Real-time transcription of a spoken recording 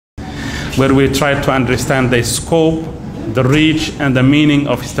where we try to understand the scope, the reach, and the meaning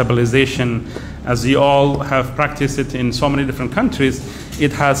of stabilization. As you all have practiced it in so many different countries,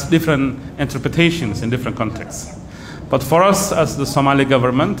 it has different interpretations in different contexts. But for us as the Somali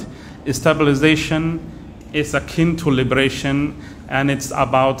government, stabilization is akin to liberation, and it's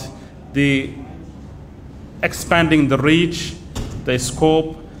about the expanding the reach, the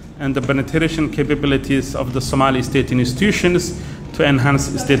scope, and the penetration capabilities of the Somali state institutions to enhance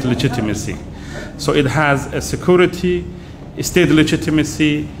state legitimacy. So it has a security, state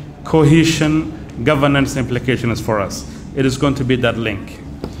legitimacy, cohesion, governance implications for us. It is going to be that link.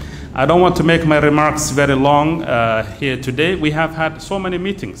 I don't want to make my remarks very long here today. We have had so many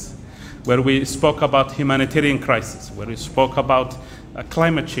meetings where we spoke about humanitarian crisis, where we spoke about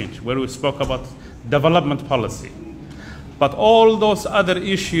climate change, where we spoke about development policy. But all those other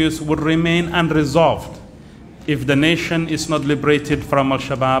issues will remain unresolved if the nation is not liberated from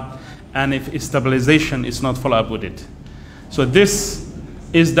Al-Shabaab and if stabilization is not followed up with it. So this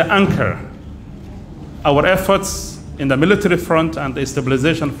is the anchor. Our efforts in the military front and the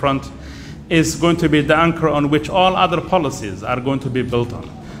stabilization front is going to be the anchor on which all other policies are going to be built on.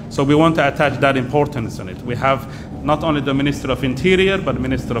 So we want to attach that importance on it. We have not only the Minister of Interior, but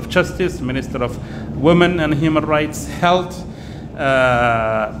Minister of Justice, Minister of Women and Human Rights, Health,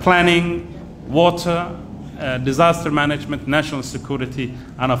 Planning, Water, Disaster Management, National Security,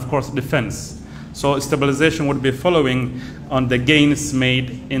 and of course Defense. So stabilization would be following on the gains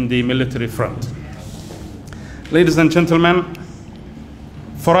made in the military front. Ladies and gentlemen,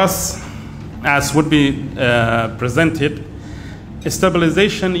 for us, as would be presented,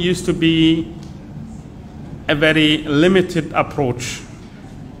 stabilization used to be a very limited approach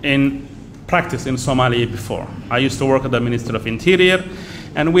in practice in Somalia before. I used to work at the Ministry of Interior,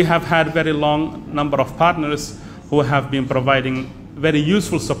 and we have had very long number of partners who have been providing very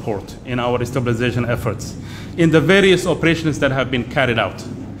useful support in our stabilization efforts in the various operations that have been carried out.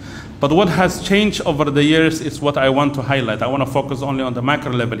 But what has changed over the years is what I want to highlight. I want to focus only on the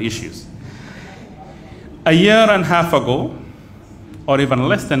macro level issues. A year and a half ago, or even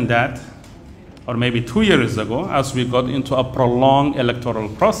less than that, or maybe 2 years ago, as we got into a prolonged electoral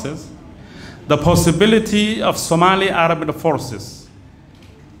process, the possibility of Somali armed forces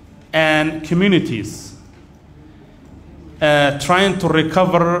and communities trying to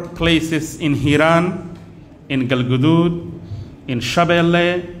recover places in Hiran, in Galmudug, in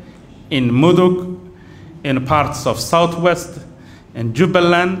Shabelle, in Mudug, in parts of Southwest, in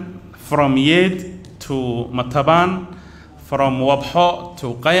Jubaland, from Yed to Mataban, from Wabho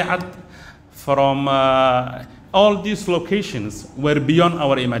to Qayad, from all these locations were beyond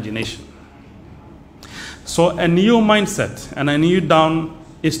our imagination. So a new mindset and a new dawn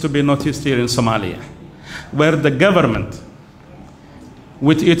is to be noticed here in Somalia, where the government,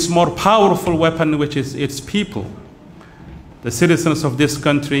 with its more powerful weapon, which is its people, the citizens of this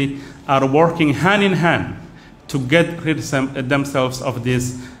country, are working hand in hand to get rid themselves of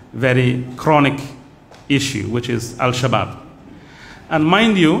this very chronic issue, which is Al-Shabaab. And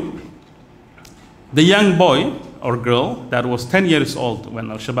mind you, the young boy or girl that was 10 years old when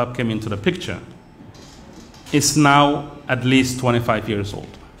Al-Shabaab came into the picture is now at least 25 years old.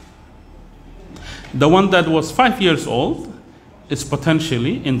 The one that was 5 years old is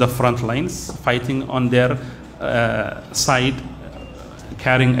potentially in the front lines, fighting on their side,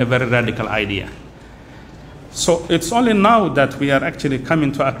 carrying a very radical idea. So it's only now that we are actually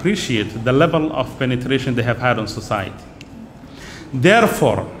coming to appreciate the level of penetration they have had on society.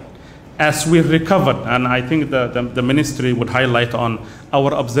 Therefore, as we recovered, and I think the ministry would highlight on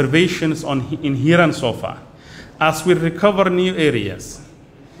our observations in Hiran so far, as we recover new areas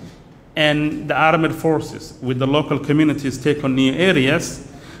and the armed forces with the local communities take on new areas,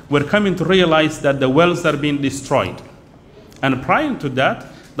 we're coming to realize that the wells are being destroyed. And prior to that,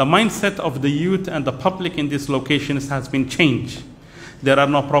 the mindset of the youth and the public in these locations has been changed. There are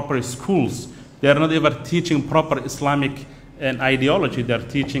no proper schools. They are not even teaching proper Islamic ideology. They're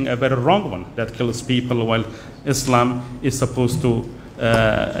teaching a very wrong one that kills people, while Islam is supposed to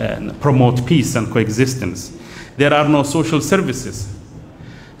promote peace and coexistence. There are no social services.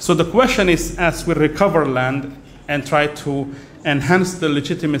 So the question is, as we recover land and try to enhance the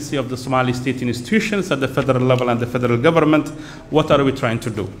legitimacy of the Somali state institutions at the federal level and the federal government, what are we trying to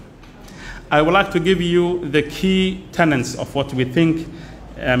do? I would like to give you the key tenets of what we think,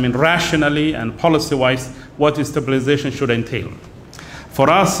 rationally and policy-wise, what stabilization should entail. For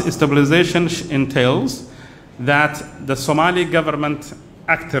us, stabilization entails that the Somali government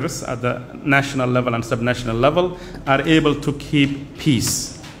actors at the national level and subnational level are able to keep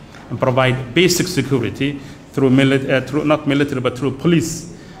peace and provide basic security through not military, but through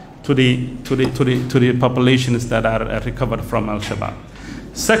police to the populations that are recovered from Al-Shabaab.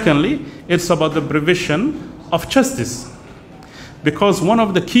 Secondly, it's about the provision of justice, because one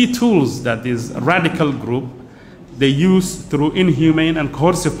of the key tools that this radical group they use through inhumane and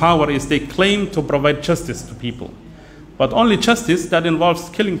coercive power is they claim to provide justice to people, but only justice that involves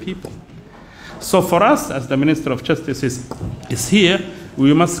killing people. So for us, as the Minister of Justice is here,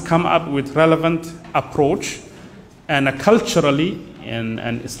 we must come up with relevant approach and a culturally and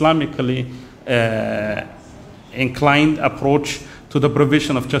Islamically inclined approach to the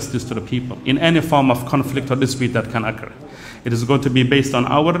provision of justice to the people in any form of conflict or dispute that can occur. It is going to be based on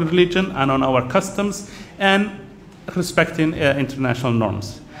our religion and on our customs and respecting international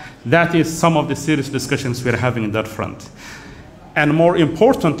norms. That is some of the serious discussions we're having in that front. And more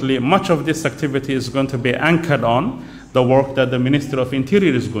importantly, much of this activity is going to be anchored on the work that the Minister of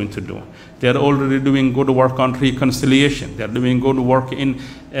Interior is going to do. They're already doing good work on reconciliation. They're doing good work in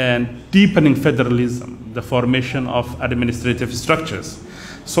deepening federalism, the formation of administrative structures.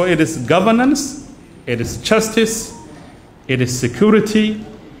 So it is governance, it is justice, it is security,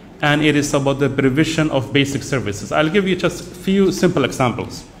 and it is about the provision of basic services. I'll give you just a few simple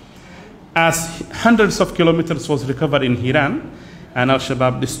examples. As hundreds of kilometers was recovered in Hiran, and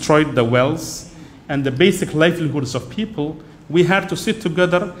Al-Shabaab destroyed the wells and the basic livelihoods of people, we had to sit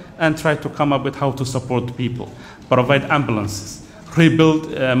together and try to come up with how to support people, provide ambulances, rebuild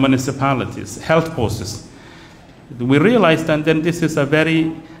municipalities, health posts. We realized that then this is a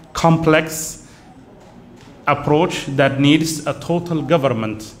very complex approach that needs a total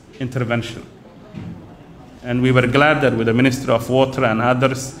government intervention. And we were glad that with the Ministry of Water and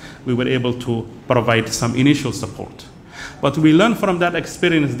others, we were able to provide some initial support. But we learned from that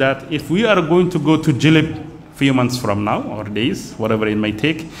experience that if we are going to go to Jilib a few months from now, or days, whatever it may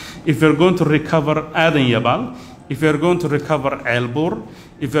take, if we're going to recover Aden Yabal, if we're going to recover Elbur,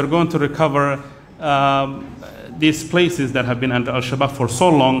 if we're going to recover these places that have been under Al-Shabaab for so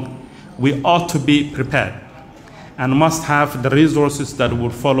long, we ought to be prepared and must have the resources that will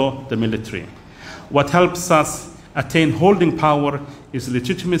follow the military. What helps us attain holding power is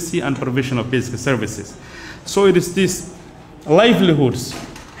legitimacy and provision of basic services. So it is this livelihoods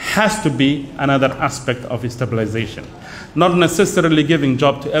has to be another aspect of stabilization. Not necessarily giving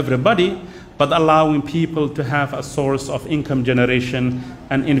job to everybody, but allowing people to have a source of income generation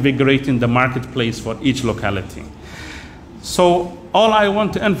and invigorating the marketplace for each locality. So all I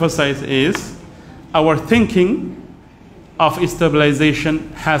want to emphasize is our thinking of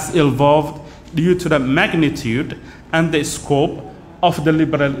stabilization has evolved due to the magnitude and the scope of the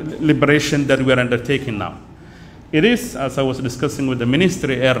liberation that we are undertaking now. It is, as I was discussing with the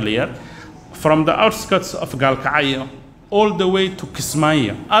ministry earlier, from the outskirts of Galkayo all the way to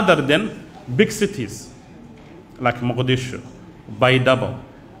Kismaiyo, other than big cities like Mogadishu, Baydhabo,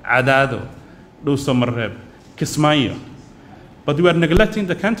 Adado, Dusomareb, Kismaiyo. But we are neglecting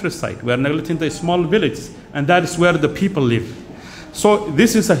the countryside, we are neglecting the small villages, and that is where the people live. So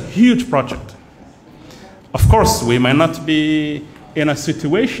this is a huge project. Of course, we might not be in a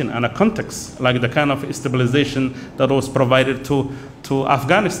situation and a context like the kind of stabilization that was provided to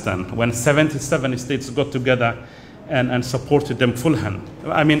Afghanistan when 77 states got together and supported them full hand.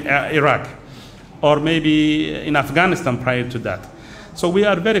 I mean, Iraq, or maybe in Afghanistan prior to that. So we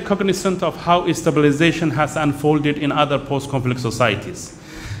are very cognizant of how stabilization has unfolded in other post-conflict societies.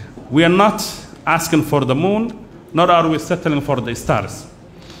 We are not asking for the moon, nor are we settling for the stars.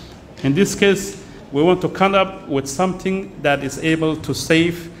 In this case, we want to come up with something that is able to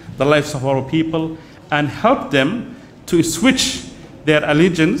save the lives of our people and help them to switch their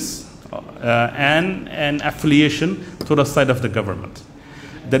allegiance and affiliation to the side of the government.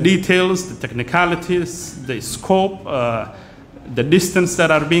 The details, the technicalities, the scope, the distance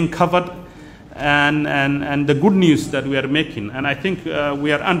that are being covered, and the good news that we are making. And I think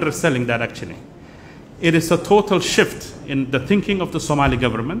we are underselling that actually. It is a total shift in the thinking of the Somali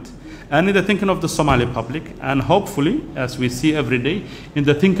government and in the thinking of the Somali public, and hopefully, as we see every day, in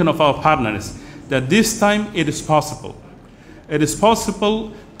the thinking of our partners, that this time it is possible. It is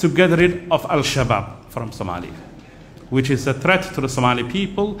possible to get rid of Al-Shabaab from Somalia, which is a threat to the Somali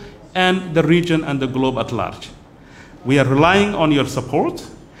people and the region and the globe at large. We are relying on your support,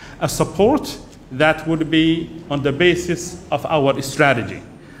 a support that would be on the basis of our strategy,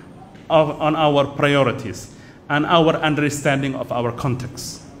 on our priorities, and our understanding of our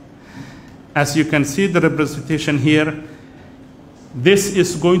context. As you can see the representation here, this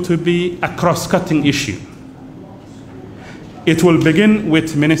is going to be a cross-cutting issue. It will begin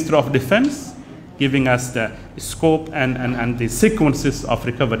with Ministry of Defense, giving us the scope and the sequences of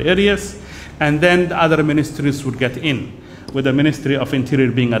recovered areas, and then the other ministries would get in. with the Ministry of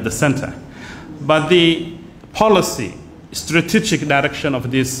Interior being at the center. But the policy, strategic direction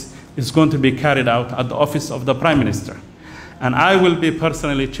of this is going to be carried out at the office of the Prime Minister. And I will be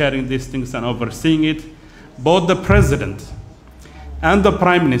personally chairing these things and overseeing it. Both the President and the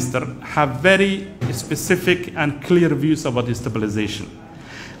Prime Minister have very specific and clear views about destabilization.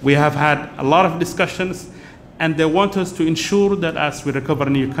 We have had a lot of discussions, and they want us to ensure that as we recover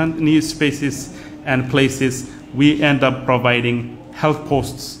new spaces and places, we end up providing health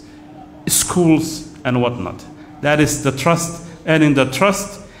posts, schools, and whatnot. That is the trust, and in the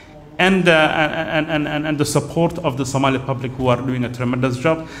trust and the support of the Somali public, who are doing a tremendous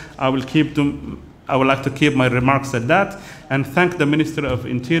job. I would like to keep my remarks at that, and thank the Ministry of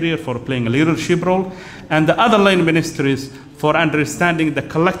Interior for playing a leadership role, and the other line ministries for understanding the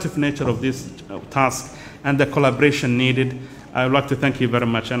collective nature of this task and the collaboration needed. I would like to thank you very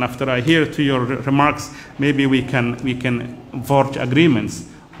much. And after I hear to your remarks, maybe we can forge agreements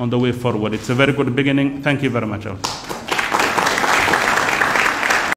on the way forward. It's a very good beginning. Thank you very much all.